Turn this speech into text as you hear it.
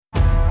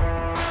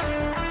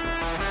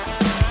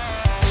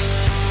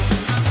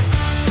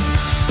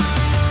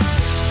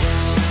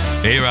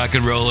Hey, rock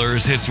and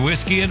rollers, it's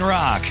Whiskey and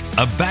Rock,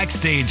 a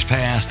backstage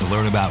pass to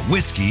learn about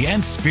whiskey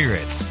and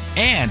spirits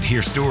and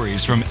hear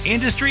stories from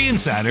industry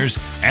insiders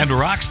and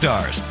rock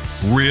stars,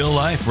 real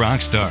life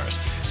rock stars.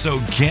 So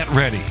get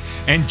ready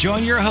and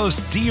join your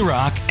hosts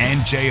D-Rock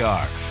and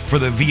JR for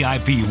the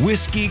VIP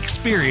whiskey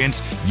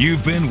experience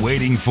you've been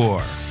waiting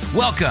for.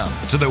 Welcome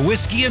to the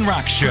Whiskey and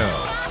Rock Show.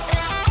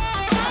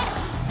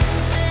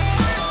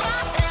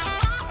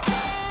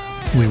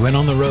 We went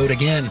on the road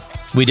again.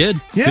 We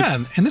did. Yeah,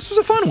 and this was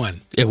a fun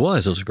one. It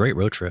was. It was a great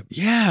road trip.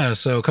 Yeah,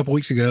 so a couple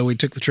weeks ago, we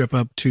took the trip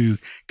up to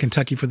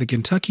Kentucky for the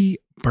Kentucky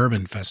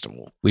Bourbon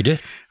Festival. We did.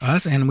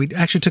 And we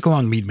actually took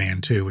along Mead Man,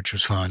 too, which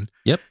was fun.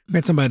 Yep. We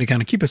had somebody to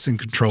kind of keep us in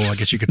control, I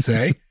guess you could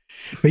say.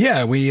 But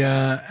yeah, we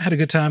had a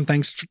good time.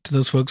 Thanks to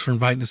those folks for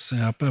inviting us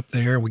up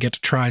there. We get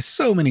to try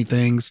so many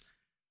things,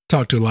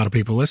 talk to a lot of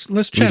people.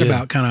 Let's chat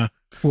about kind of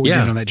what we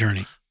did on that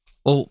journey.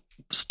 Well,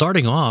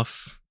 starting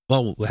off...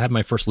 Well, we had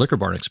my first liquor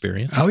barn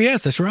experience. Oh,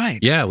 yes, that's right.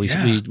 Yeah, we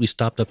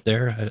stopped up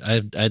there.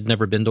 I'd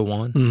never been to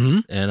one. Mm-hmm.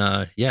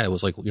 And it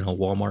was like,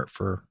 Walmart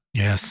for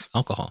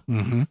alcohol.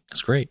 Mm-hmm.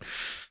 That's great.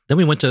 Then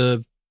we went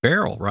to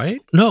Barrel, right?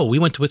 No, we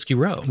went to Whiskey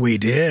Row. We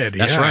did.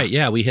 That's right.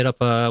 Yeah, we hit up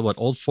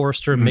Old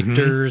Forester,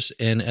 Michter's,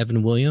 and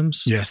Evan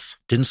Williams. Yes.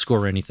 Didn't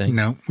score anything.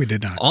 No, we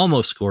did not.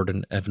 Almost scored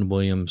an Evan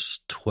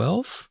Williams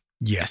 12.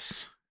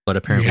 Yes. But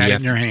apparently you had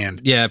it in your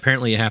hand. Yeah,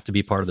 apparently you have to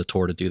be part of the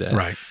tour to do that.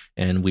 Right.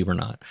 And we were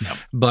not. No.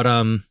 But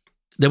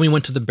then we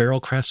went to the Barrel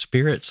Craft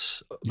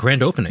Spirits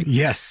grand opening.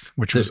 Yes,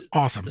 which was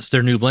awesome. It's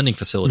their new blending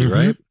facility,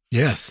 right?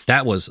 Yes.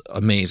 That was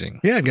amazing.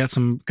 Yeah, got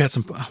a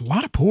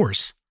lot of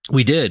pours.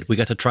 We did. We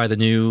got to try the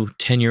new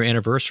 10-year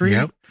anniversary.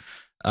 Yep.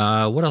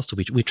 What else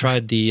did we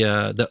tried the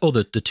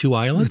Two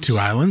Islands. The Two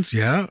Islands,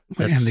 yeah.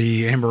 And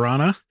the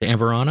Amberana. The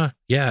Amberana,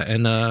 yeah.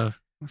 And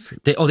let's see.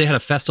 They had a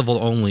festival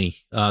only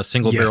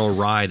single barrel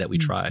rye that we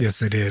tried. Yes,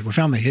 they did. We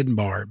found the hidden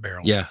bar at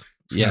Barrel. Yeah.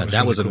 So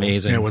that was really cool.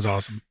 Amazing. Yeah, it was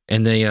awesome.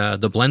 And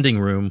the blending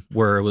room,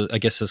 where it was, I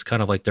guess it's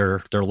kind of like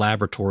their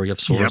laboratory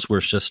of sorts, where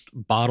it's just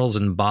bottles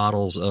and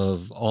bottles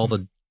of all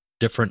the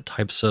different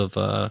types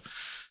of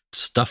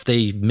stuff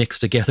they mix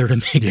together to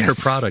make their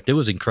product. It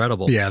was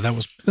incredible. Yeah, that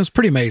was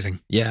pretty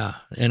amazing. Yeah,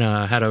 and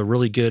had a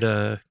really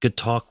good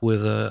talk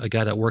with a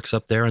guy that works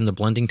up there in the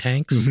blending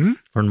tanks. Mm-hmm.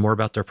 Learn more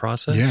about their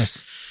process.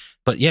 Yes.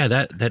 But yeah,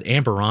 that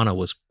Amberana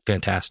was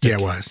fantastic. Yeah,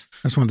 it was.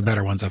 That's one of the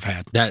better ones I've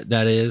had.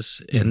 That is.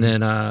 Mm-hmm. And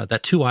then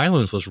that Two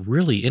Islands was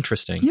really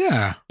interesting.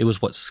 Yeah. It was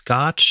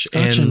Scotch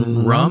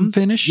and rum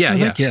finish? Yeah,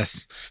 yeah.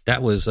 Yes.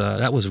 That was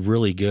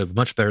really good.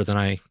 Much better than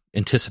I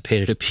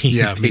anticipated it being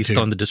based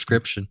on the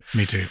description.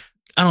 Me too.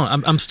 I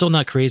don't know. I'm still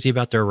not crazy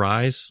about their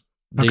ryes.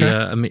 Okay.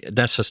 I mean,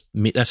 that's just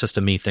me. That's just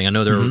a me thing. I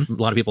know there are a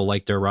lot of people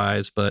like their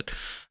ryes, but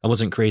I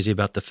wasn't crazy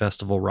about the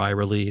festival rye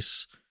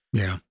release.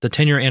 Yeah. The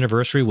 10-year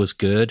anniversary was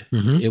good.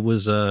 Mm-hmm. It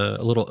was a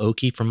little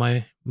oaky for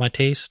my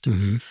taste.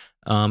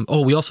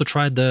 Mm-hmm. We also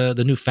tried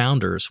the new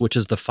Founders, which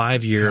is the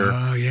 5-year,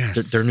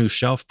 their new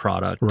shelf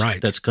product.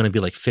 Right. That's going to be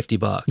like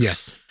 $50.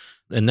 Yes.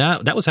 And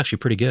that was actually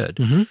pretty good.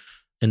 Mm-hmm.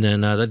 And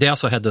then they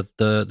also had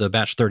the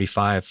batch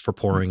 35 for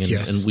pouring, and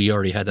we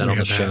already had that on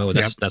the show.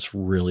 That's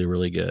really,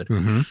 really good.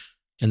 Mm-hmm.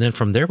 And then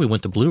from there, we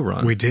went to Blue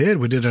Run. We did.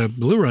 We did a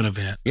Blue Run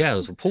event. Yeah, it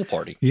was a pool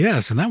party.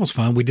 Yes, and that was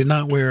fun. We did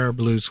not wear our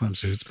blue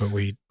swimsuits, but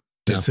we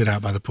did sit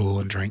out by the pool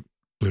and drink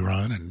Blue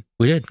Run. And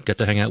we did. Got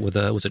to hang out with,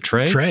 was it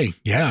Trey? Trey,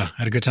 yeah.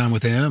 Had a good time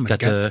with him. Got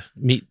to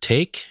meet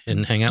Take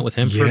and hang out with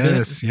him for a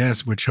bit.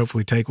 Yes, which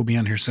hopefully Take will be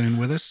on here soon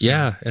with us.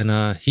 Yeah,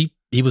 and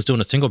he was doing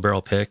a single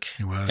barrel pick.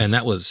 He was. And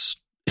that was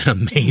an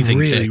amazing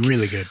really, pick.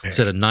 really good pick. Is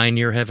it a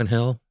 9-year Heaven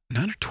Hill?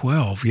 9 or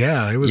 12.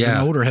 Yeah, it was an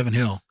older Heaven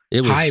Hill. It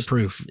was high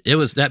proof.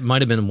 That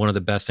might have been one of the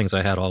best things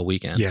I had all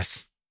weekend.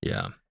 Yes.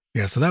 Yeah.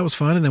 Yeah, so that was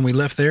fun. And then we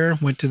left there,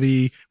 went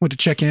to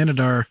check in at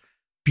our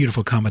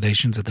beautiful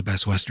accommodations at the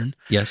Best Western.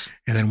 Yes.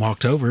 And then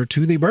walked over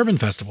to the Bourbon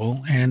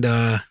Festival and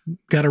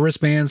got our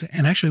wristbands.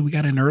 And actually, we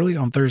got in early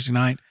on Thursday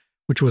night,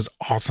 which was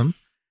awesome.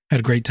 Had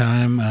a great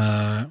time.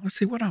 Let's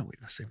see.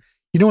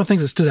 You know what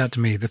things that stood out to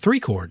me? The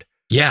 3-chord.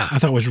 Yeah. I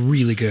thought was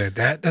really good.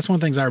 That's one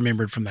of the things I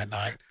remembered from that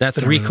night. That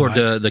 3-chord,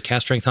 the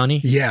cast strength honey?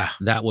 Yeah.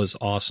 That was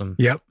awesome.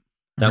 Yep.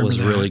 That was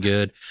really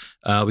good.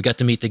 We got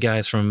to meet the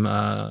guys from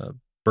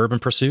Bourbon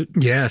Pursuit.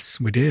 Yes,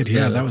 we did.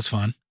 Yeah, that was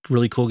fun.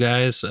 Really cool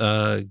guys.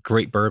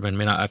 Great bourbon. I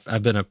mean,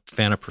 I've been a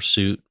fan of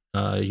Pursuit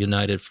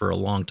United for a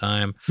long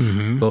time,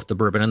 both the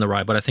bourbon and the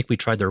rye, but I think we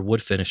tried their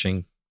wood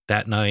finishing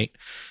that night,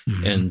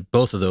 and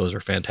both of those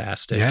are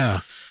fantastic.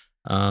 Yeah.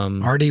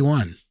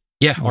 RD1.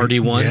 Yeah,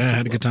 RD1. Yeah, I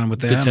had a good time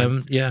with that. Good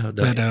time. Yeah.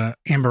 That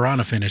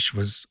Amberana finish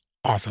was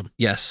awesome.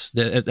 Yes,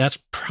 that's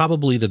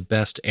probably the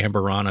best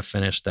Amberana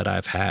finish that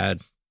I've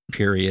had,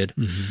 period.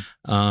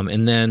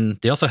 And then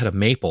they also had a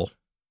maple.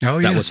 Oh,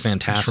 yeah. That was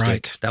fantastic. That's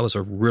right. That was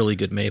a really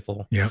good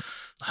maple. Yep.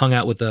 Hung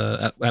out with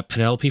at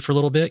Penelope for a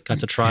little bit. Got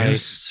to try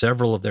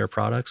several of their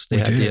products. They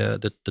had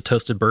the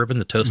toasted bourbon,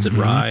 the toasted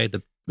rye.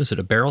 Was it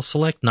a barrel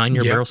select?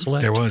 9-year barrel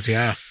select? There was,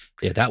 yeah.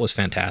 Yeah, that was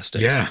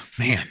fantastic. Yeah,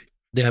 man.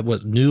 They had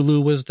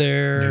Nulu was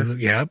there.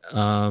 Yep.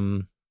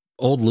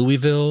 Old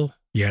Louisville.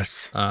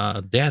 Yes.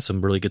 They had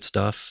some really good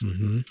stuff.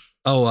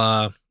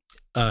 Oh,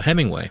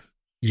 Hemingway.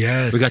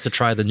 Yes. We got to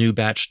try the new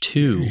batch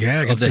 2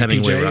 of the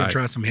Hemingway PJ rye. and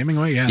try some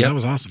Hemingway. Yeah, that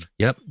was awesome.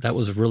 Yep, that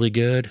was really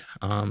good.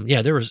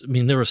 There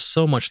was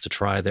so much to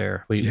try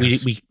there.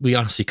 We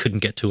honestly couldn't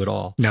get to it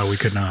all. No, we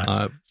could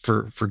not.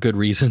 For good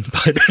reason,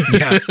 but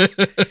yeah.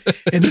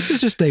 And this is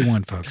just day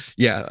 1, folks.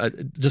 Yeah,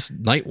 just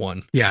night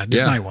 1. Yeah,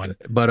 just night 1.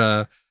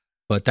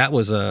 But that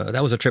was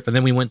a trip, and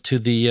then we went to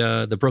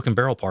the Broken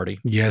Barrel party.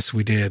 Yes,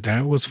 we did.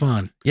 That was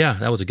fun. Yeah,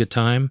 that was a good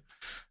time.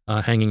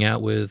 Hanging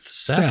out with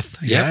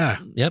Seth.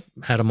 Yep.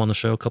 Had him on the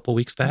show a couple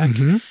weeks back,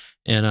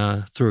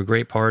 and through a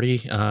great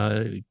party.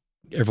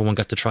 Everyone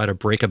got to try to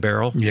break a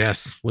barrel.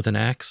 Yes, with an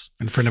axe.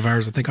 And a friend of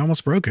ours, I think,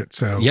 almost broke it.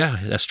 So yeah,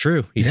 that's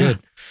true. He did.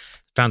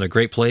 Found a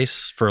great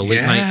place for a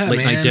late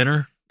night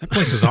dinner. That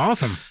place was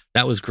awesome.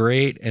 That was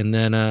great. And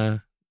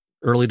then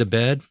early to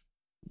bed.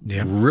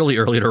 Yeah, really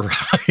early to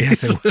rise.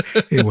 Yes,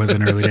 it was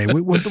an early day.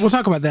 We'll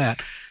talk about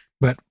that,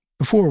 but.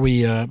 Before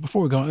we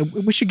go,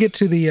 we should get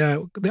to the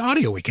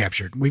audio we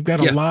captured. We've got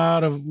a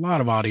lot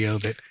of audio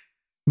that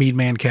Mead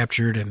Man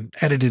captured and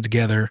edited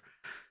together.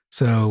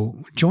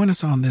 So join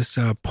us on this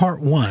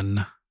part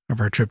 1 of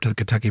our trip to the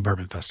Kentucky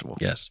Bourbon Festival.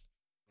 Yes.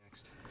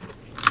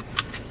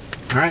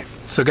 All right.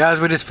 So guys,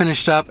 we just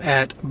finished up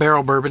at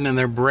Barrel Bourbon in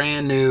their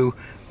brand new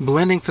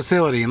blending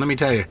facility. And let me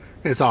tell you,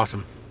 it's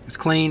awesome. It's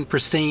clean,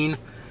 pristine.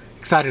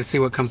 Excited to see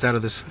what comes out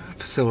of this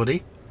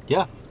facility.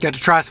 Yeah. Got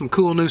to try some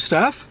cool new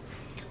stuff.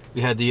 We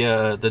had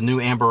the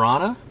new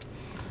Amberana.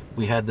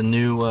 We had the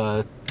new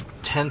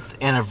 10th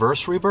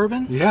anniversary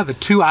bourbon. Yeah, the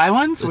Two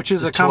Islands, which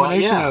is a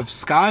combination of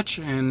Scotch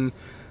and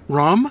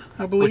rum,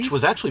 I believe. Which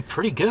was actually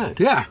pretty good.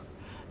 Yeah.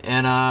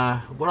 And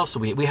what else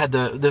did we had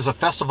there's a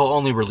festival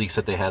only release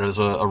that they had. It was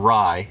a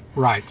rye.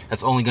 Right.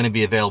 That's only going to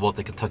be available at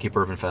the Kentucky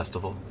Bourbon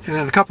Festival. And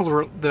then a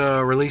couple of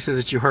the releases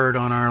that you heard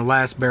on our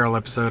last barrel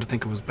episode, I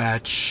think it was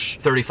batch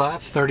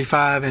 35.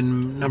 35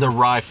 and the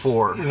rye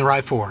 4. And the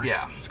rye 4.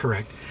 Yeah. That's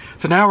correct.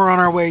 So now we're on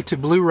our way to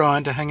Blue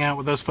Run to hang out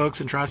with those folks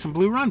and try some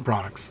Blue Run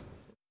products.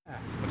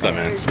 What's up,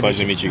 man?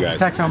 Pleasure to meet you guys.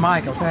 Text on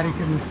Mike. I was sad he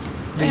couldn't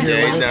be here.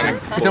 Yeah, he's down in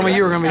He told me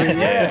you were going to be here.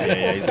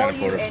 Yeah. He's down in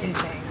Florida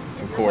for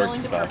some course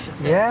and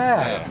stuff.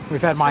 Yeah.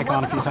 We've had Mike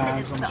on a few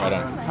times. Right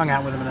on. Hung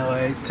out with him in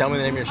LA. Tell me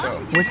the name of your show.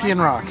 Whiskey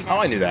and Rock. Oh,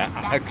 I knew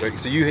that.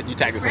 So you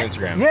tagged us on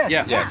Instagram.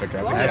 Yes. Yes,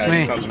 okay. That's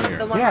me. Sounds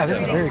familiar. Yeah, this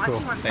is very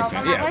cool. Thanks,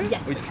 man.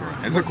 Yeah.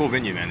 It's a cool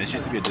venue, man. This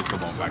used to be a disco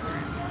ball factory.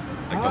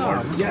 Like the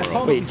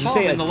largest. Wait, did you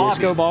say a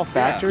disco ball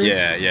factory?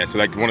 Yeah. So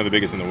like one of the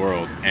biggest in the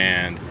world.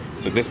 And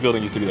so this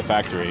building used to be the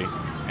factory,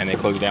 and they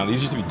closed down.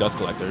 These used to be dust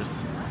collectors.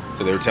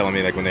 So they were telling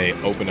me like when they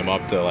opened them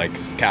up to like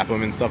cap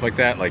them and stuff like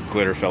that, like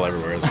glitter fell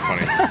everywhere. It was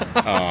funny.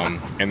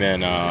 And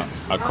then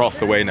across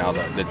the way now,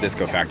 the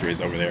disco factory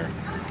is over there.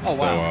 Oh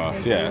wow!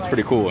 So yeah, it's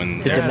pretty cool.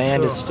 And the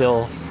demand is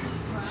still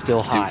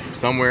high.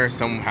 Dude,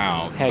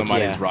 somehow,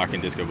 somebody's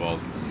rocking disco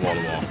balls wall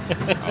to wall.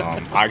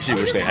 I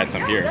actually wish they had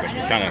some here. It's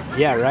like kind of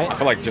right. I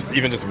feel like just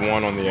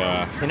one on the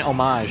an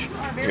homage.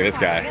 Look at this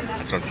guy.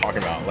 That's what I'm talking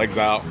about. Legs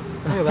out.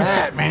 Look at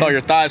that, man. Saw your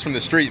thighs from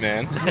the street,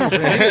 man.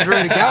 He's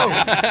ready to go.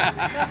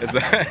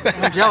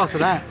 I'm jealous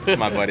of that. It's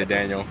my buddy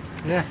Daniel.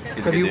 Yeah.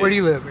 So where do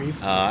you live?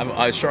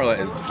 Charlotte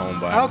is home,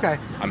 but okay.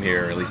 I'm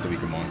here at least a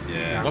week a month.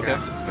 Yeah. Okay. It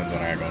just depends on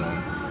how I go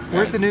on.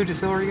 Where's the new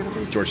distillery going to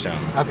be?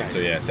 Georgetown. Okay. So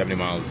yeah, 70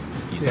 miles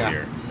east of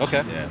here.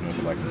 Okay. Yeah, north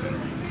of Lexington.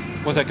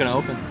 When's that going to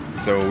open?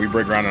 So we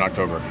break ground in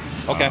October.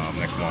 Okay.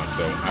 Next month.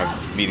 So I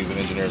have meetings with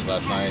engineers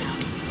last night,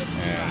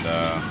 and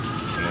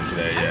then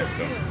today.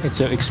 Yeah.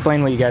 So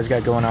explain what you guys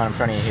got going on in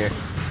front of you here.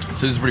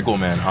 So this is pretty cool,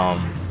 man.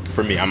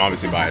 For me, I'm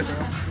obviously biased.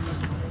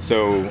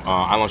 So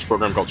I launched a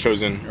program called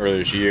Chosen earlier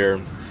this year.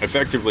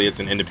 Effectively, it's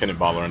an independent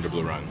bottler under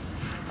Blue Run.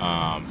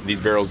 These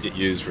barrels get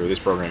used for this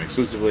program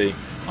exclusively,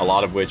 a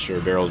lot of which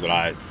are barrels that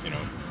I,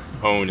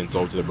 owned and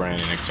sold to the brand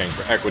in exchange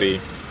for equity.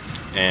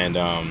 And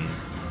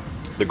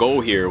the goal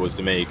here was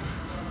to make,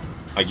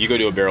 like, you go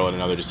to a barrel at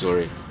another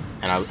distillery,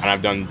 and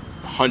I've done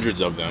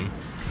hundreds of them,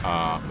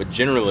 but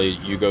generally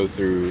you go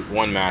through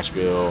one mash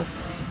bill,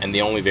 and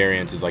the only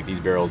variance is like these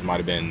barrels might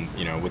have been,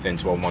 within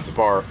 12 months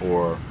apart,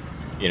 or,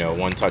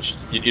 one touched.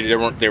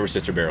 They were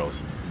sister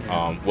barrels.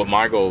 What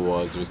my goal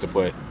was to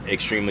put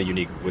extremely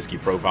unique whiskey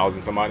profiles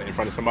in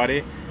front of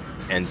somebody,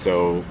 and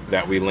so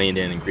that we leaned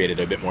in and created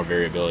a bit more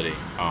variability.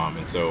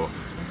 And so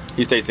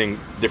he's tasting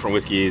different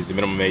whiskeys. The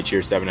minimum age here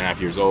is 7.5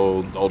 years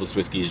old. The oldest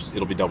whiskey,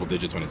 it'll be double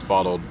digits when it's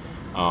bottled.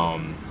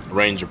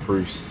 Range of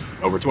proofs,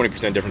 over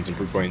 20% difference in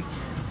proof point.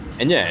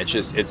 And yeah,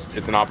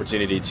 it's an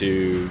opportunity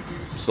to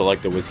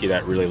select a whiskey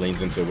that really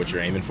leans into what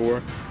you're aiming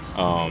for.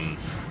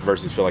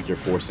 Versus feel like you're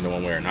forced into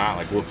one way or not.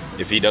 Like,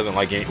 if he doesn't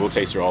like it, we'll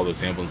taste through all those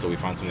samples until we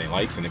find something he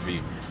likes. And if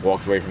he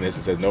walks away from this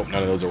and says, nope,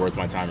 none of those are worth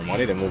my time or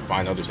money, then we'll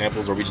find other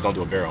samples, or we just don't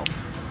do a barrel.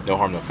 No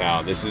harm, no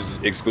foul. This is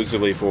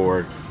exclusively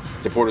for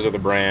supporters of the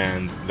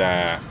brand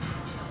that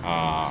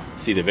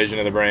see the vision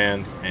of the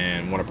brand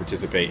and want to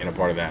participate in a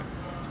part of that.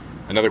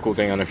 Another cool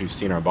thing, I don't know if you've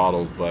seen our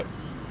bottles, but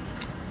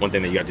one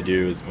thing that you got to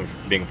do is,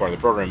 being a part of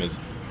the program, is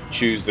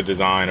choose the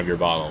design of your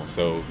bottle.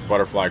 So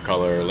butterfly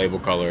color, label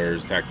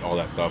colors, text, all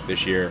that stuff.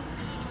 This year,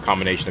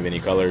 combination of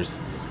any colors.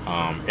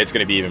 It's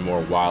going to be even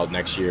more wild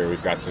next year.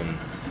 We've got some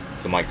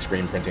some like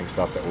screen printing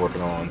stuff that we're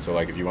working on. So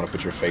like if you want to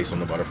put your face on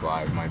the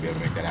butterfly, we might be able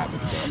to make that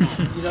happen. So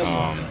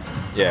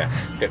yeah,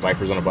 hit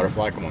vipers on a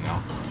butterfly. Come on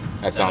now,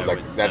 that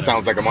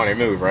sounds like a money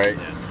move, right?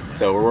 Yeah.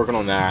 So we're working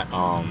on that.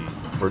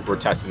 We're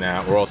testing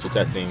that. We're also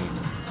testing.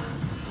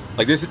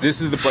 Like this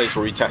is the place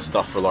where we test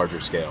stuff for larger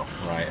scale,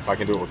 right? If I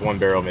can do it with one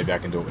barrel, maybe I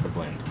can do it with a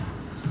blend.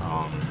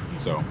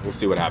 So we'll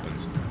see what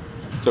happens.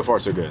 So far,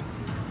 so good.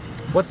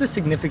 What's the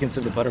significance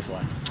of the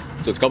butterfly?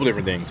 So it's a couple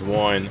different things.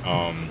 One,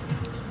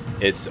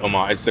 it's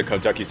the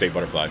Kentucky State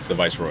Butterfly. It's the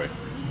Viceroy.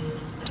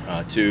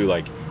 Two,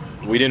 like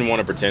we didn't want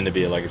to pretend to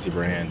be a legacy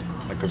brand,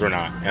 because we're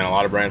not. And a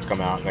lot of brands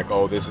come out and like,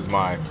 oh, this is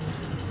my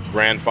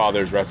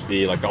grandfather's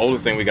recipe. Like the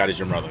oldest thing we got is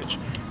Jim Rutledge,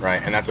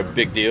 right? And that's a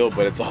big deal,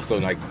 but it's also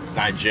like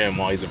not Jim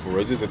while he's at Four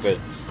Roses. It's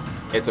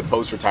a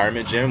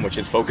post-retirement Jim, which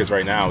his focus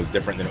right now is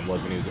different than it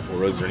was when he was at Four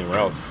Roses or anywhere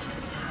else.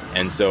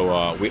 And so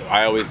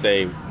I always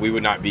say we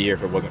would not be here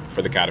if it wasn't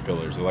for the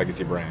Caterpillars, the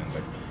legacy brands.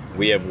 Like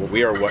we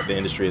are what the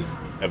industry is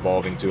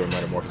evolving to and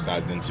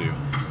metamorphosized into,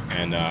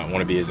 and want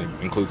to be as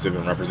inclusive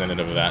and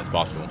representative of that as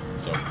possible.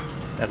 So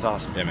that's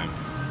awesome. Yeah, man.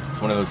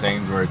 It's one of those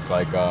things where it's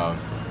like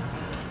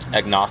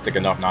agnostic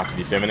enough not to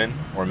be feminine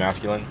or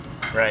masculine.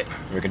 Right.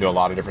 We can do a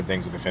lot of different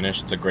things with the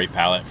finish. It's a great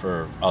palette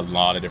for a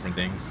lot of different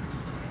things.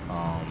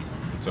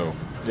 So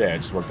yeah, it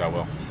just worked out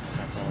well.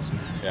 That's awesome.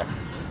 Yeah.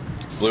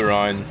 Blue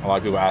Run, a lot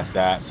of people ask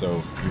that.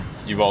 So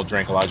you've all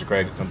drank Elijah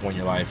Craig at some point in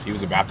your life. He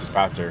was a Baptist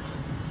pastor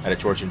at a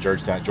church in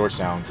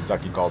Georgetown,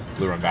 Kentucky, called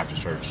Blue Run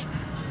Baptist Church.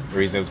 The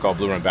reason it was called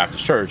Blue Run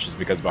Baptist Church is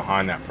because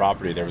behind that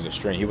property there was a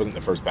stream. He wasn't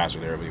the first pastor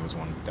there, but he was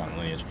one down in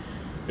lineage.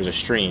 There's a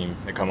stream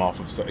that came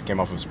off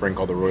of a spring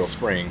called the Royal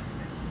Spring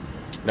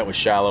that was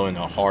shallow in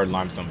a hard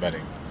limestone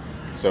bedding.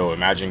 So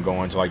imagine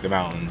going to like the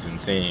mountains and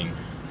seeing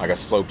like a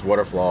sloped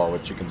waterfall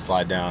which you can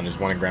slide down. There's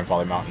one in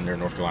Grandfather Mountain near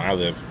North Carolina I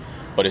live,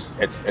 but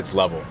it's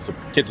level. So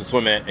kids would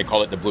swim in it. They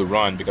call it the Blue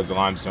Run because the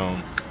limestone,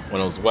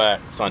 when it was wet,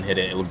 sun hit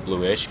it, it looked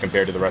bluish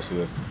compared to the rest of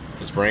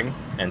the spring.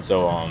 And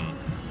so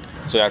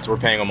that's, we're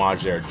paying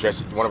homage there.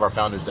 Jesse, one of our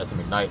founders, Jesse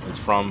McKnight, is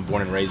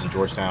born and raised in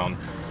Georgetown.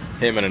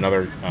 Him and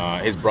another,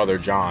 his brother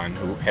John,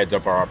 who heads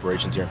up our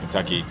operations here in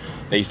Kentucky,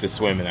 they used to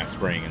swim in that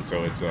spring. And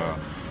so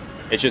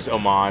it's just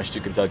homage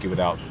to Kentucky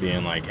without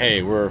being like,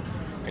 hey, we're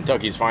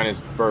Kentucky's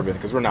finest bourbon,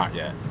 because we're not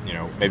yet. You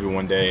know, maybe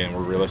one day, and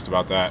we're realistic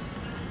about that.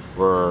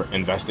 We're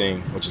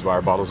investing, which is why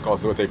our bottles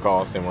cost what they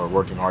cost, and we're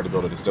working hard to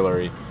build a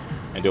distillery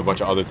and do a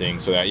bunch of other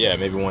things so that, yeah,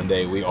 maybe one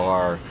day we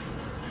are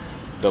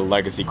the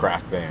legacy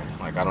craft band.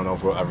 Like, I don't know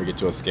if we'll ever get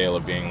to a scale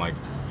of being like,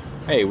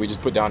 hey, we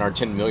just put down our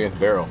 10 millionth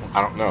barrel.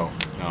 I don't know.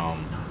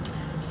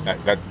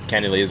 That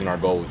candidly isn't our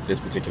goal with this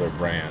particular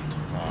brand.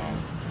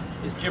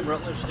 Is Jim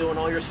Rutledge doing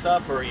all your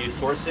stuff, or are you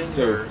sourcing?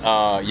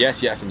 So,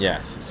 yes, and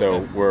yes.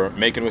 So we're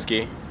making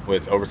whiskey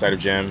with oversight of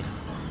Jim.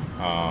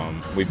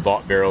 We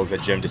bought barrels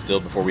that Jim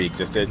distilled before we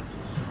existed.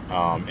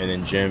 And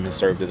then Jim has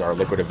served as our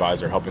liquid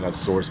advisor, helping us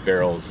source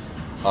barrels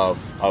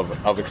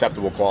of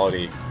acceptable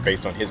quality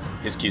based on his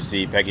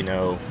QC, Peggy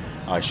No,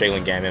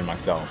 Shaylin Gannon, and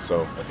myself.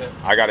 So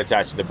I got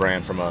attached to the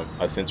brand from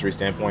a sensory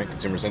standpoint,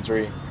 consumer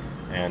sensory.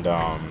 And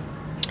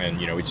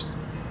you know, we just,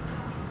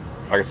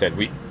 like I said,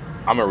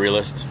 I'm a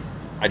realist.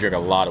 I drink a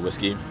lot of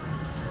whiskey.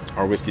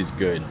 Our whiskey's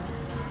good.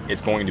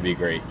 It's going to be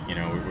great. You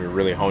know, we're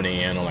really honing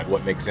in on like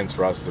what makes sense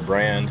for us as a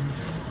brand,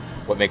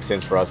 what makes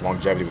sense for us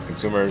longevity with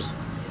consumers.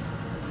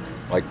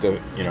 Like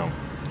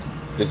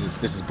this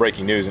is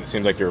breaking news, and it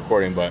seems like you're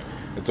recording, but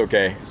it's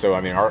okay. So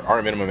I mean,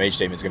 our minimum age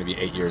statement is going to be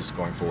 8 years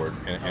going forward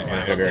in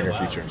a very near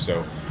future.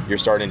 So you're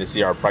starting to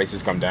see our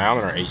prices come down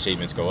and our age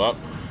statements go up.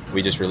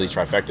 We just released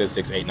Trifecta,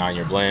 6, 8, 9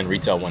 year blend,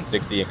 retail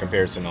 $160 in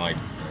comparison to like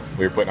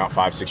we were putting out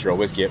 5, 6 year old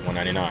whiskey at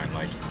 $199.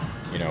 Like,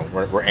 you know,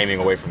 we're aiming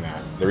away from that.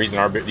 The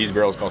reason these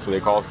barrels cost what they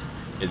cost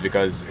is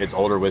because it's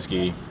older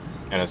whiskey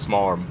and a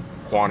smaller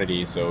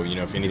quantity. So, you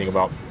know, if anything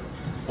about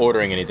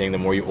ordering anything, the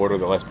more you order,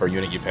 the less per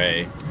unit you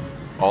pay.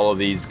 All of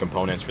these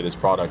components for this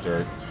product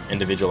are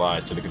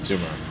individualized to the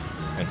consumer,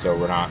 and so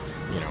we're not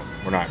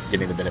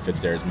getting the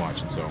benefits there as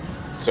much. And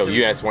so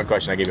you asked one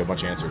question, I gave you a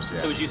bunch of answers.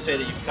 Yeah. So would you say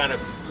that you've kind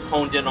of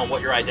honed in on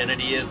what your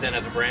identity is then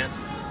as a brand?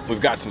 We've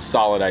got some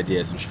solid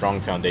ideas, some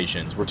strong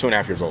foundations. We're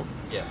 2.5 years old.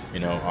 Yeah. You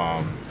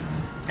know,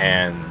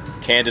 and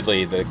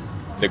candidly, the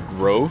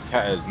growth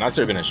has not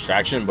necessarily been a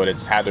distraction, but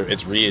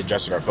it's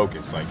readjusted our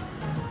focus. Like,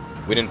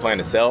 we didn't plan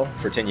to sell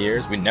for 10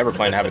 years. We never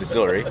planned to have a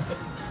distillery.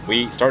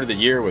 We started the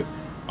year with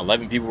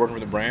 11 people working for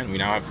the brand. We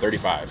now have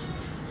 35.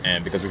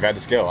 And because we've had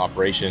to scale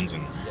operations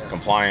and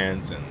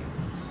compliance and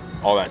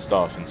all that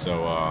stuff. And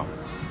so,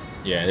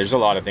 there's a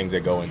lot of things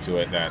that go into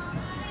it that,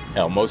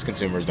 hell, most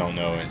consumers don't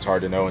know. And it's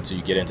hard to know until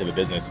you get into the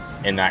business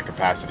in that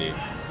capacity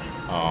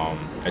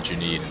that you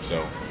need. And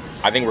so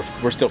I think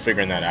we're still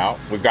figuring that out.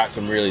 We've got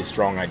some really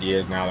strong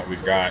ideas now that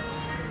we've got,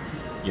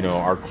 you know,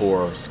 our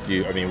core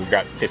SKU. I mean, we've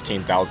got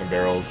 15,000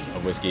 barrels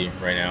of whiskey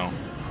right now.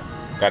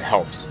 That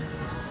helps.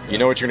 You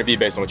know what you're going to be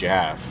based on what you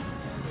have.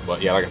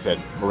 But yeah, like I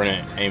said, we're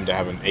going to aim to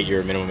have an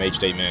 8-year minimum age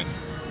statement,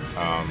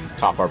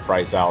 top our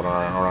price out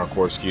on our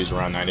core SKUs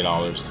around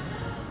 $90,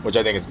 which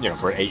I think is, you know,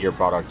 for an 8-year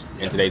product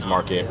in today's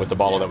market with the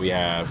bottle that we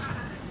have,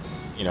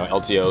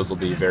 LTOs will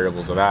be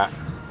variables of that.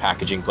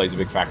 Packaging plays a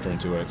big factor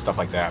into it, stuff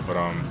like that. But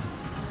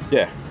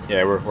yeah,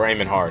 we're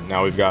aiming hard.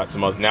 Now we've got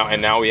some other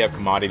now we have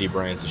commodity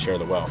brands to share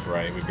the wealth,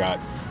 right? We've got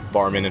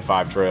Bourbon and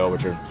 5 Trail,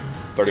 which are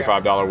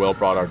 $35 well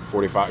product,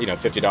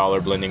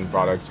 $50 blending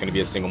product. It's going to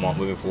be a single malt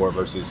moving forward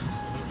versus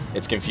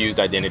its confused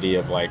identity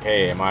of like,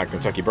 hey, am I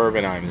Kentucky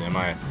bourbon? Am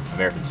I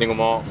American single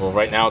malt? Well,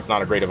 right now it's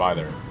not a grade of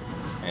either,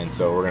 and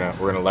so we're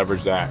gonna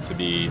leverage that to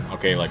be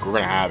okay. Like we're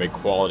gonna have a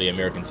quality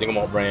American single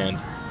malt brand,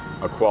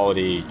 a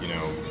quality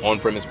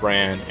on-premise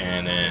brand,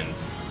 and then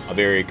a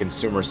very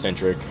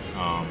consumer-centric.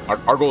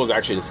 Our goal is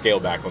actually to scale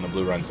back on the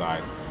Blue Run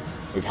side.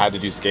 We've had to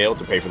do scale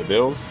to pay for the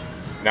bills.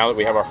 Now that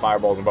we have our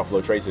Fireballs and Buffalo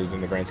Traces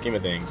in the grand scheme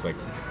of things, like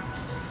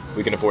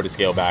we can afford to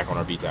scale back on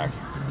our BTAC.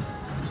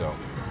 So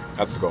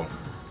that's the goal.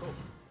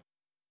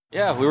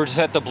 Yeah, we were just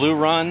at the Blue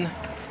Run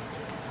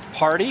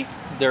party,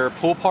 their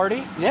pool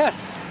party.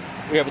 Yes.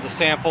 We were able to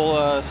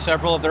sample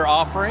several of their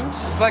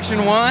offerings.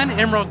 Collection 1,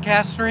 Emerald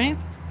Cast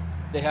Strength.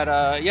 They had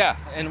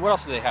and what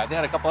else did they have? They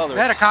had a couple others.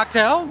 They had a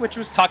cocktail, which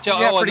was cocktail.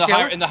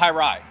 In the high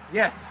rye.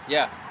 Yes.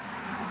 Yeah.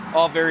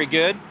 All very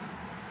good.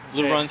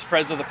 Blue Run's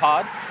friends of the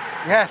pod.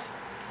 Yes.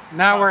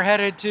 Now we're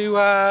headed to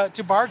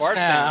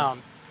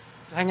Bardstown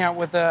to hang out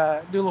with do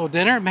a little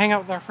dinner and hang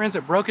out with our friends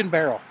at Broken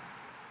Barrel.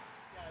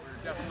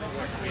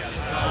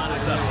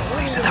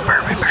 These are the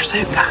Bourbon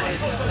Pursuit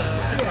guys.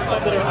 Hey,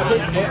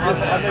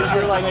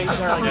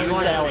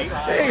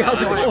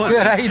 how's it going?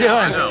 Good, how you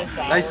doing?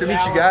 Nice to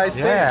meet you guys.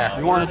 Yeah.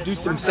 You want to do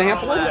some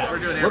sampling?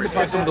 We'll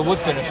talk some of the wood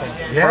finishing.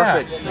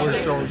 Yeah.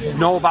 Perfect. So you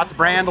know about the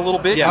brand a little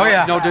bit? Yeah. Oh,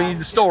 yeah. No, don't need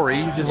the story.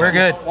 You just We're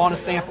good. want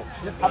to sample.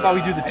 How about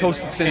we do the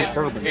toasted finished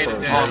bourbon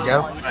first? Ready to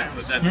go?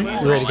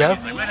 You ready to go?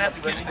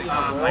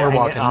 We're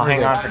walking. I'll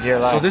hang on for dear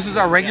life. So this is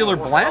our regular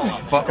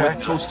blend, but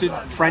with toasted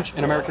French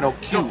and American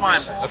oak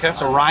cubes. Okay.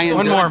 So Ryan.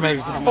 One more,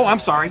 maybe. Oh, I'm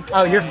sorry.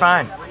 Oh, you're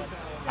fine.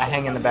 I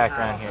hang in the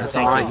background here. That's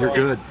Thank all right. you. You're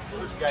good.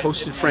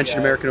 Toasted French and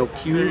American oak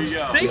cubes.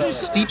 He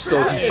steeps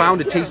those. He found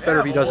it tastes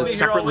better if he does it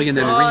separately and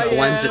then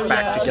re-blends it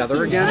back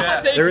together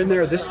again. They're in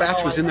there. This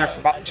batch was in there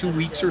for about 2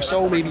 weeks or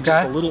so, maybe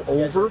just a little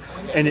over,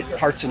 and it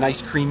imparts a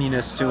nice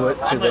creaminess to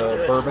it, to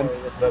the bourbon.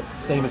 The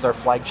same as our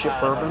flagship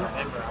bourbon,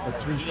 the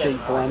 3-state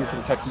blend: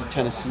 Kentucky,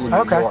 Tennessee, and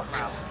New York.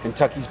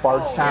 Kentucky's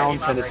Bardstown,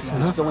 Tennessee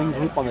Distilling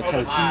Group on the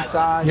Tennessee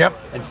side. Yep.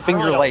 And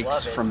Finger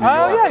Lakes from New York.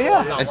 Oh,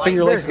 yeah. And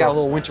Finger Lakes got a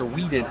little winter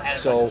wheat in it,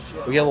 so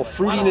we get a little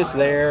fruitiness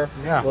there,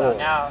 a little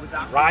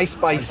rye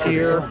spice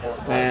here,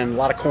 and a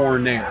lot of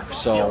corn there.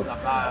 So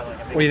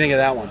what do you think of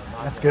that one?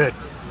 That's good.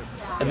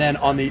 And then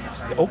on the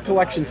Oak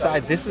Collection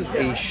side, this is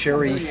a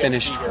sherry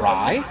finished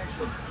rye.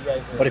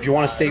 But if you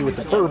want to stay with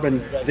the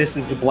bourbon, this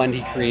is the blend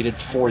he created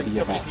for the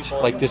event.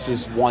 Like this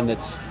is one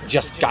that's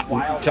just gotten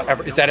to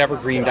it's at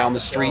Evergreen down the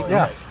street.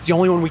 Yeah. It's the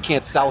only one we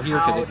can't sell here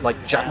because it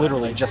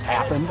literally just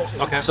happened.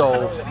 Okay.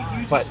 So,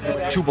 but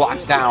 2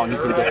 blocks down, you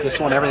can get this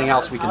one. Everything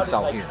else we can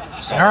sell here.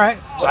 So, All right.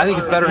 So I think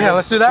it's better to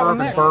let's do that one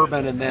next.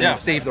 bourbon and then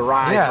save the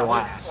rye for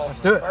last.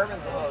 Let's do it.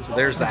 So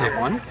there's that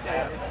one.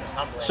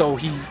 So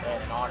he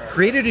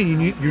created a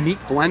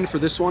unique blend for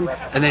this one,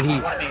 and then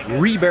he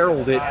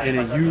re-barreled it in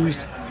a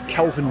used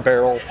Kelvin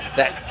barrel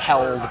that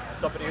held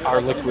our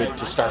liquid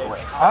to start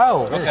with.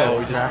 Oh, okay. So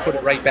we just put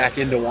it right back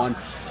into one,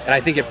 and I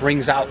think it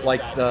brings out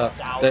like the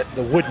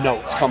wood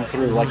notes come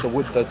through, like the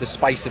wood, the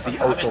spice of the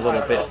oak a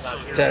little bit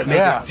to make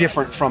it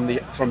different from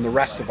the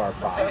rest of our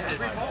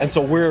products. And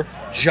so we're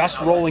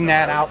just rolling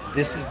that out.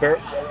 This is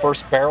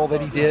first barrel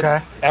that he did.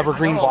 Okay.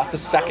 Evergreen bought the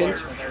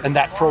second, and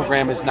that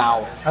program is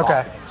now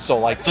Okay. So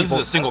like this is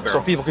a single barrel.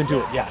 so people can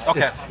do it. Yes.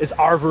 Okay. It's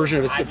our version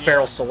of it's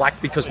barrel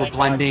select because we're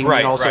blending.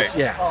 Right, So right.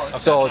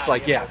 it's So it's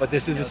like but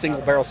this is a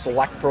single barrel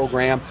select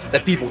program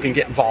that people can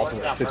get involved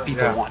with if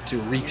people want to.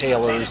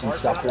 Retailers and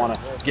stuff want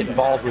to get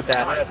involved with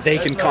that. They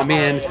can come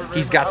in.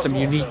 He's got some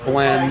unique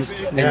blends,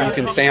 and you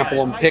can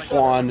sample them, pick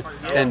one,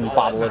 and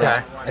bottle it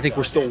up. I think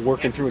we're still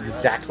working through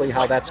exactly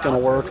how that's going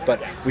to work,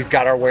 but we've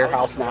got our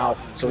warehouse now,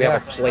 so we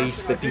have a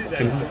place that people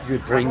can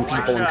bring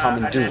people and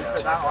come and do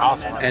it.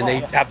 Awesome. And they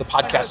have the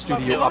podcast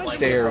studio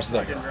upstairs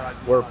there.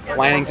 We're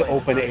planning to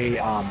open a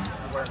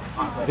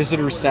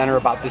visitor center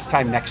about this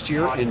time next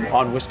year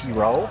on Whiskey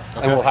Row,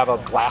 and we'll have a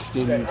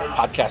glassed-in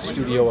podcast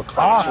studio, a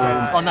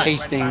classroom,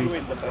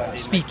 tasting,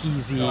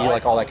 speakeasy,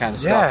 like all that kind of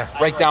stuff.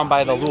 Right down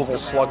by the Louisville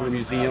Slugger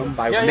Museum,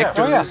 by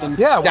Michter's, and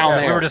down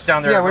there. We were just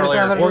down there. Yeah, we're just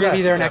down there. We're going to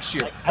be there next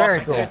year.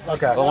 Very cool.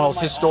 Okay. One of those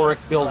historic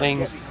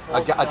buildings.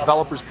 A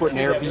developer's putting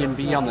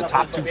Airbnb on the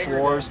top 2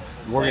 floors.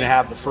 And we're going to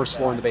have the first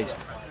floor in the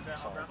basement.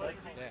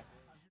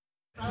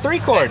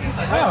 3-chord.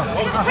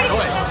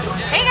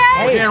 Hey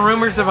guys! We're hearing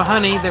rumors of a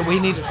honey that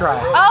we need to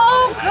try.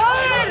 Oh,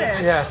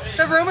 good! Yes.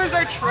 The rumors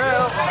are true.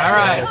 All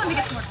right. Let me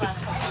get some more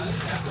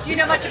glasses. Do you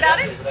know much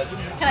about it?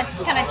 Can I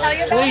tell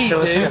you about Please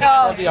it? do. Oh,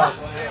 That'd be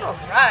awesome. All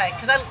right,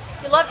 because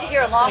you love to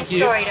hear a long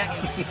story,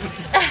 don't you?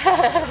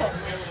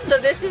 So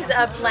this is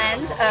a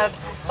blend of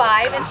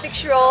 5 and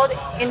 6-year-old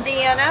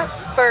Indiana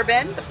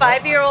bourbon. The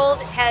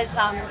 5-year-old has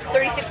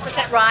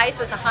 36% rye,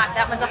 so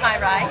that one's a high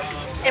rye.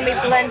 And we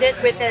blend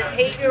it with an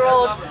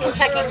 8-year-old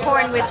Kentucky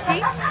corn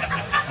whiskey.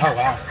 Oh,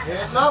 wow.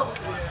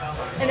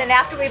 And then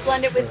after we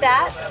blend it with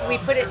that, we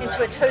put it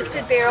into a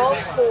toasted barrel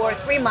for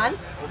 3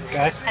 months.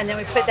 Okay. And then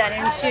we put that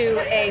into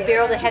a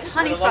barrel that had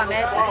honey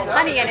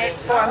in it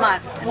for a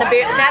month. And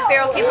that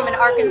barrel came from an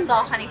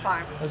Arkansas honey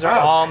farm. Those are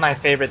all my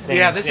favorite things.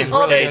 Yeah, this is in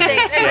All these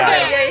stages. things.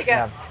 Yeah. There you go.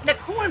 Yeah. The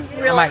corn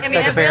really, I might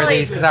take a bear of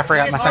these because I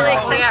forgot my just really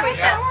sunglasses.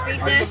 accentuates that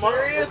sweetness.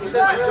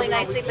 Goes really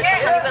nicely with the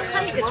honey, but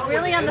honey is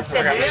really on the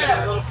finish.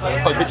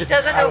 It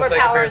doesn't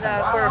overpower the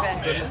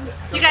bourbon.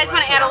 You guys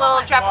want to add a little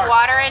drop of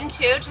water in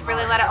too to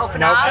really let it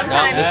open up?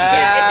 Sometimes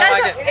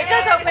it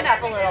does open up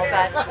a little,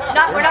 but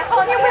we're not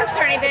calling you wimps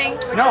or anything.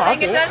 We're just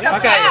saying it does open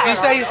Okay, up. if you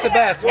say it's the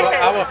best, well,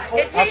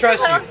 I'll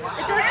trust you.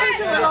 It does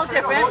taste a little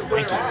different.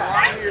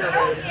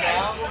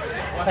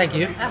 Thank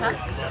you.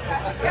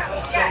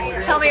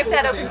 Tell me if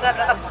that opens up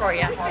for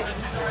you.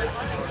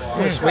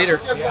 Sweeter.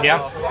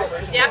 Yeah.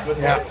 Yep.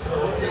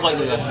 Yeah.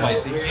 Slightly less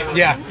spicy.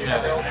 Yeah.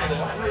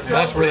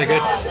 That's really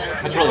good.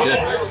 It's really good.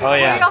 Oh Where are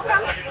yeah. y'all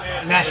from?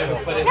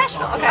 Nashville.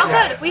 Nashville. Okay. Oh,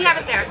 good. We have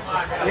it there.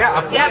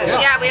 Yeah. Yep.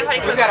 Yeah, we have honey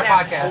We've toast got a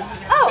there.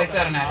 podcast. Oh. They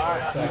said in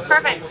Nashville. So.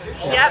 Perfect.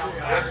 Yep.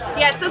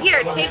 Yeah, so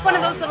here, take one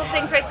of those little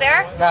things right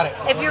there. Got it.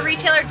 If your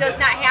retailer does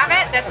not have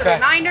it, that's a Okay.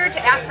 reminder to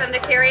ask them to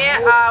carry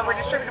it. We're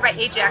distributed by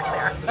Ajax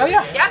there. Oh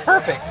yeah. Yep.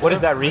 Perfect. What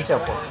is that retail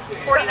for?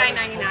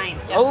 $49.99.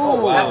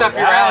 Oh, That's up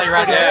your alley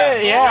right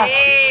there. Yeah.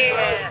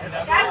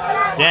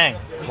 Yes. Dang.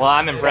 Well,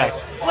 I'm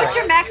impressed. What's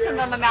your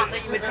maximum amount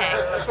that you would pay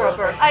for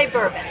a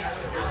bourbon?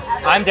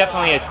 I'm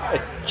definitely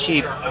a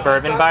cheap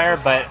bourbon buyer,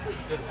 but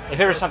if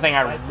it was something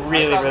I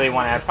really, really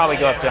wanted, I'd probably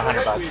go up to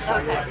 $100.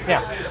 Okay.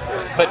 Yeah.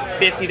 But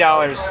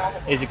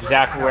 $50 is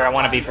exactly where I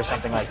want to be for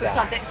something like For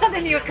that.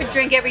 something that you could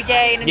drink every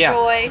day and Yeah.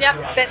 enjoy.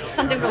 Yep. But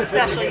something real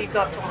special, you'd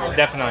go up to 100.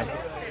 Definitely.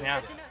 Yeah.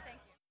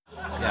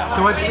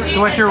 So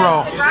what's your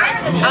role?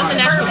 I'm the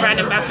national brand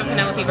ambassador for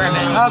Penelope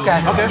Bourbon.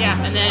 Okay. Okay. Yeah,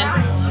 and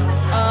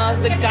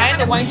then the guy in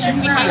the white shirt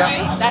behind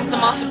you, that's the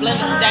master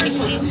blender, Danny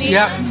Polisi.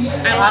 Yep.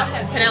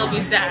 I'm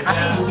Penelope's dad.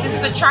 This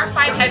is a Chart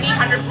 5 Heavy,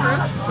 100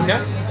 proof.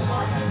 Okay.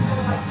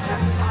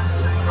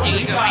 There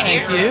you go, right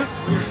Thank here.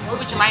 you.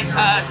 Would you like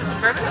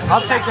toasted bourbon?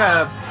 I'll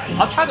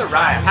try the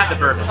rye. I've had the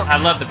bourbon. I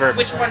love the bourbon.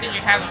 Which one did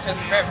you have with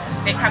toasted bourbon?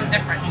 They come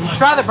different. You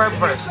try the bourbon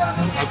first.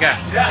 Okay.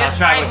 There's I'll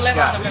try 5 what you levels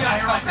got. of it.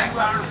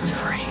 Okay. It's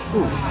free.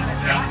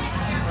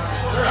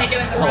 They do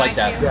it the I like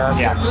that. Yeah.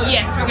 Yeah.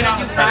 Yes, we're gonna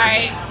do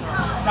rye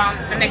round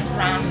the next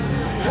round.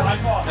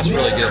 That's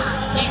really good.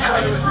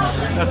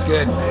 That's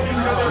good.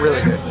 It's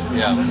really good.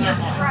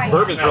 Yeah.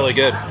 Bourbon's really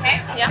good.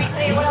 Okay. Let me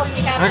tell you what else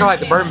we have. I think I like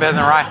the bourbon better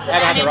than the rye. I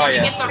haven't had the rye Did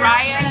you yet. get the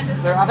rye in?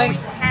 I think,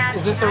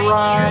 is this a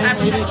rye? I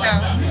believe Maybe? so.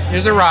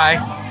 Here's a rye.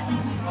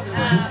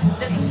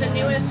 This is the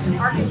newest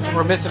architect.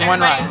 We're missing one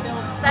rye.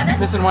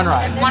 Missing one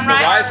rye. One The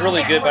rye? rye's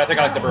really good, but I think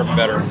I like the bourbon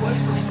better.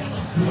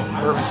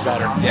 Bourbon's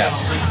better. Yeah.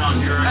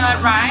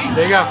 Rye?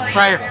 There you go.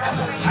 Right here.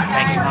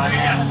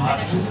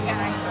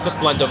 Just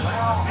blend them.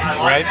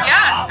 Right?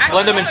 Yeah. Actually,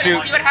 Blend 'em and do it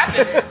shoot. See what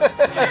happens.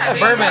 Yeah,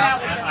 Bourbon.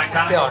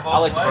 I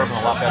like the bourbon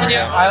a lot better.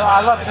 Yeah.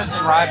 I love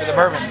toasted rye, but the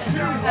bourbon's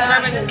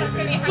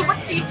Bourbon. So what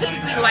do you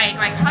typically like?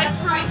 Like high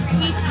proof,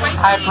 sweet, spicy?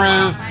 high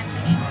proof.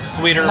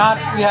 Sweeter. Not,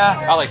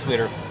 yeah. I like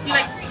sweeter. You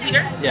like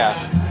sweeter?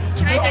 Yeah.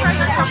 Can I try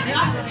that something?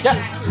 Yeah.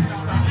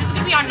 This is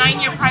going to be our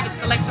 9-year private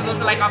select, so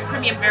those are like our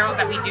premium barrels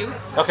that we do.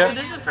 Okay. So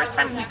this is the first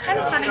time we're kind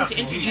of starting to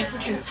introduce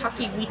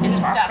Kentucky wheat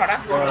into our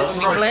products.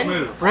 We blend.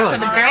 Really? So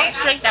the barrel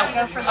strength, that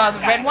the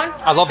red one.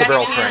 I love the that's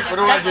barrel strength.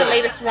 That's the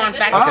latest one,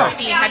 back Oh.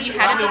 16. Have you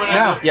had it before?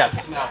 No.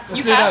 Yes.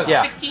 You have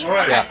Yeah. 16?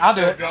 Yeah. I'll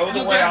do it. You'll do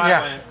it?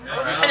 Yeah.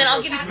 And then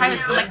I'll give you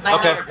private select like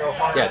Okay.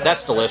 that. Yeah,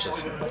 that's delicious.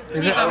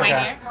 Here you go, right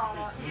here.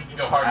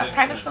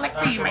 Private select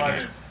for you right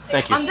here.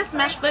 Thank you. On this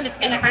mash blend, it's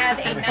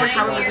 85% corn.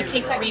 However, we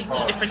take 3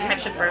 different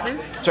types of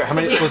bourbons. Sorry, how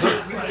many was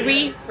it?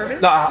 3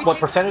 bourbons. No, what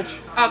percentage?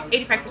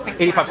 85%.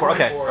 85 corn,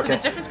 okay, So okay. the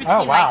difference between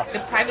Oh, wow. like the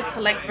private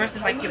select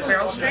versus like your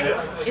barrel strength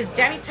is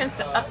Danny tends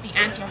to up the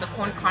ante on the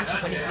corn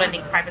content when he's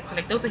blending private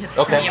select. Those are his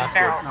Okay. premium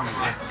barrels.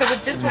 So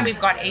with this one, we've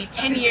got a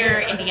 10-year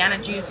Indiana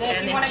juice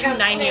and then 2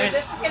 9 years,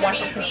 one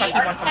from Kentucky,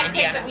 one from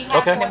Indiana.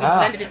 Okay. And then we Ah.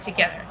 blended it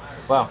together.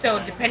 Wow. So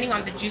depending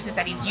on the juices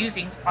that he's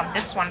using on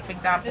this one, for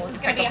example,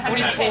 it's like a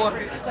 44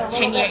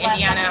 10-year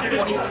Indiana,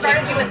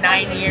 46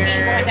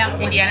 9-year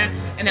Indiana,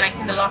 and then I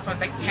think the last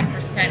one's like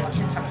 10%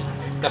 Kentucky.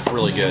 That's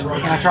really good.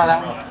 Can I try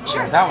that one?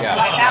 Sure. That one's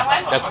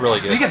Yeah. That's really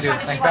You good. can do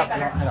the same cup. I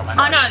don't mind.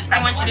 Oh no, I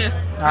want you to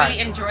really right.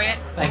 enjoy it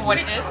Thank for what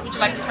it is. Would you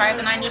like to try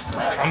the 9-year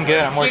select? I'm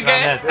good. I'm You working on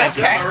good? this. Thank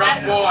you. Okay.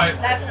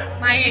 That's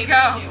there you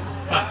go.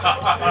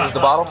 Is the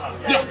bottle?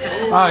 Yes. It's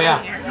Oh,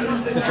 yeah.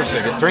 It's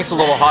interesting. It drinks a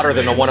little hotter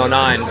than the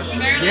 109.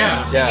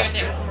 Yeah.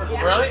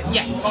 Yeah. Really?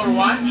 Yes. Total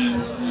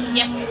Wine?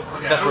 Yes.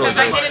 That's really Because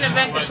I good. did an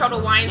event at Total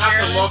Wines,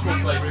 Maryland.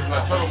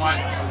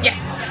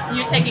 Yes.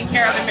 You're taken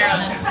care of in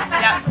Maryland.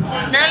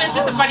 Yeah. Maryland's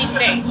just a funny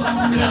state.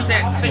 This is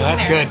it. Yeah,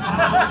 that's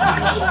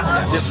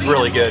good. This is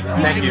really good.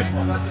 Thank you.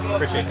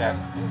 Appreciate that.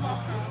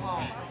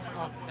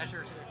 That's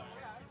yours.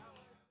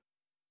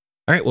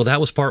 All right. Well, that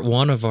was part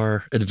 1 of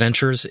our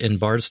adventures in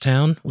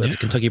Bardstown with the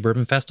Kentucky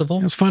Bourbon Festival.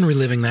 It was fun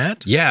reliving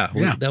that. Yeah,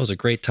 Yeah. that was a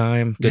great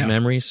time. Good Yeah.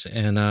 memories.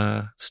 And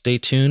stay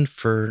tuned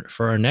for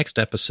our next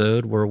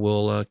episode where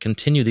we'll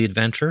continue the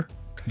adventure.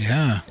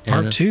 Yeah.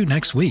 Part 2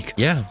 next week.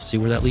 Yeah. See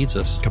where that leads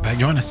us. Come back,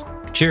 join us.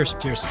 Cheers.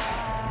 Cheers.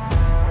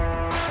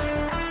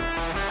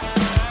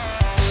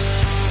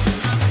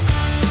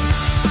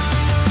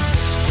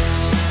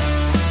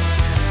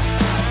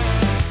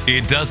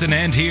 It doesn't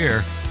end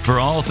here. For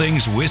all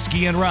things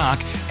whiskey and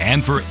rock,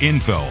 and for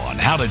info on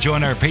how to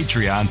join our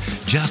Patreon,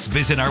 just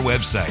visit our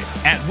website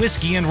at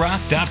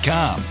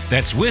whiskeyandrock.com.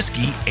 That's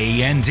whiskey,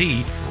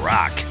 A-N-D,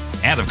 rock.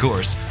 And of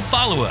course,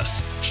 follow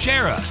us,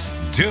 share us,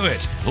 do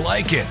it,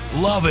 like it,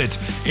 love it.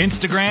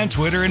 Instagram,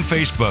 Twitter, and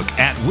Facebook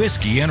at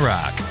Whiskey and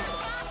Rock.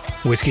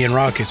 Whiskey and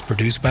Rock is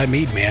produced by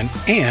Meadman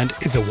and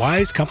is a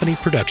Wise Company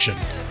production.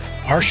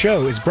 Our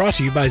show is brought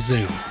to you by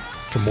Zoom.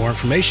 For more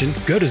information,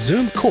 go to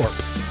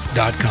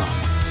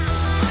zoomcorp.com.